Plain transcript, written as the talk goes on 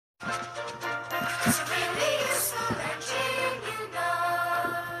It's a really useful engine, you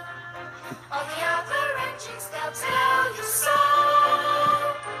know. All the other engines, they'll tell you so.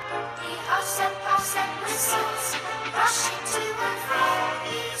 The offset whistles, rushing to and fro.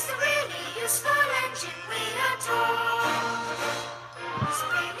 He's the really useful engine we adore. It's a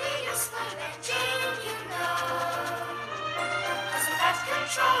really useful engine, you know. As a fast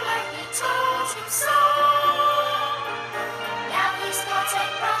controller, he told him so. Now he's got a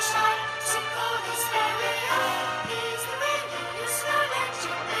brush light to call his very own. He's the really useful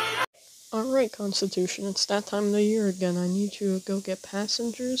engine we adore. Alright, Constitution, it's that time of the year again. I need you to go get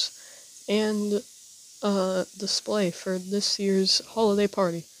passengers and display for this year's holiday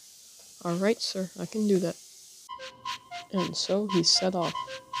party. Alright, sir, I can do that. And so he set off.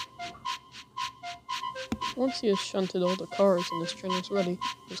 Once he has shunted all the cars and his train is ready,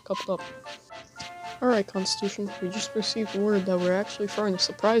 he was coupled up. Alright, Constitution, we just received word that we're actually throwing a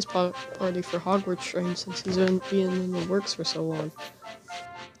surprise party for Hogwarts Train since he's been in the works for so long.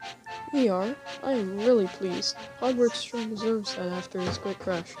 We are. I am really pleased. Hogwarts Train deserves that after his great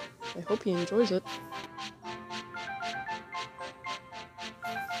crash. I hope he enjoys it.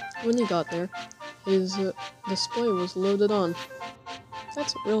 When he got there, his display was loaded on.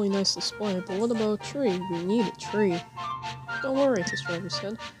 That's a really nice display, but what about a tree? We need a tree. Don't worry, his driver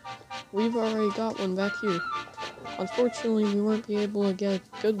said. We've already got one back here. Unfortunately, we won't be able to get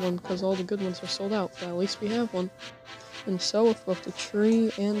a good one because all the good ones are sold out, but at least we have one. And so, with both the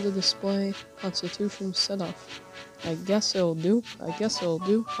tree and the display, Constitution set off. I guess it'll do,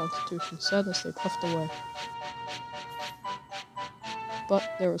 Constitution said as they puffed away. But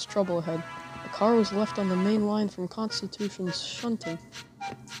there was trouble ahead. The car was left on the main line from Constitution's shunting.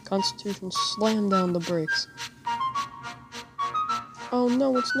 Constitution slammed down the brakes. Oh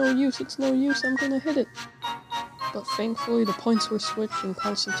no, it's no use, I'm gonna hit it! But thankfully the points were switched and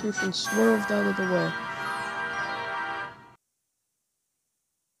Constitution swerved out of the way.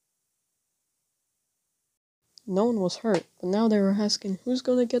 No one was hurt, but now they were asking who's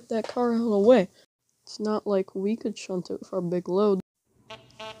gonna get that car out of the way. It's not like we could shunt it with our big load.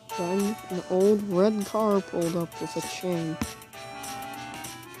 Then an old red car pulled up with a chain.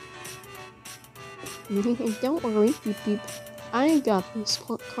 Don't worry, beep beep. I got this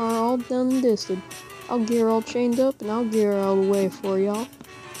car all done and dusted. I'll get her all chained up and I'll get her out of the way for y'all.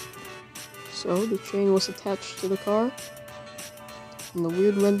 So the chain was attached to the car, and the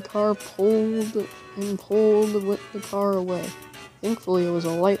weird red car pulled the car away. Thankfully it was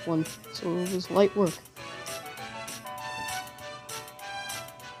a light one, so it was light work.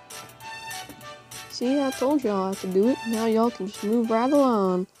 See, I told y'all I could do it. Now y'all can just move right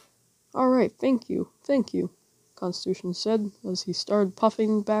along. Alright, thank you, Constitution said as he started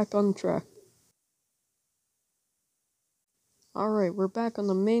puffing back on the track. Alright, we're back on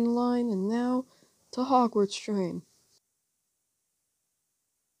the main line, and now to Hogwarts Train.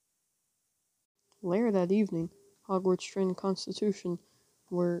 Later that evening, Hogwarts Train and Constitution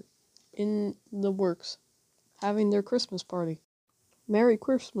were in the works, having their Christmas party. Merry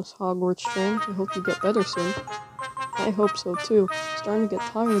Christmas, Hogwarts Train. I hope you get better soon. I hope so too. I'm starting to get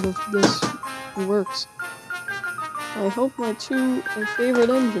tired of this works. I hope my two favorite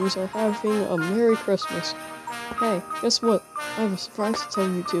engines are having a Merry Christmas. Hey, guess what? I have a surprise to tell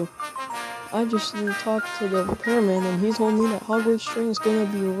you two. I just talked to the repairman and he told me that Hogwarts Train is going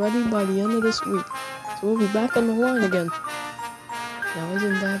to be ready by the end of this week. So we'll be back on the line again. Now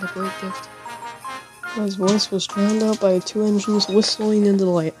isn't that a great gift? His voice was drowned out by two engines whistling into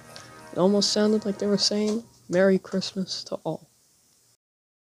the light. It almost sounded like they were saying, Merry Christmas to all.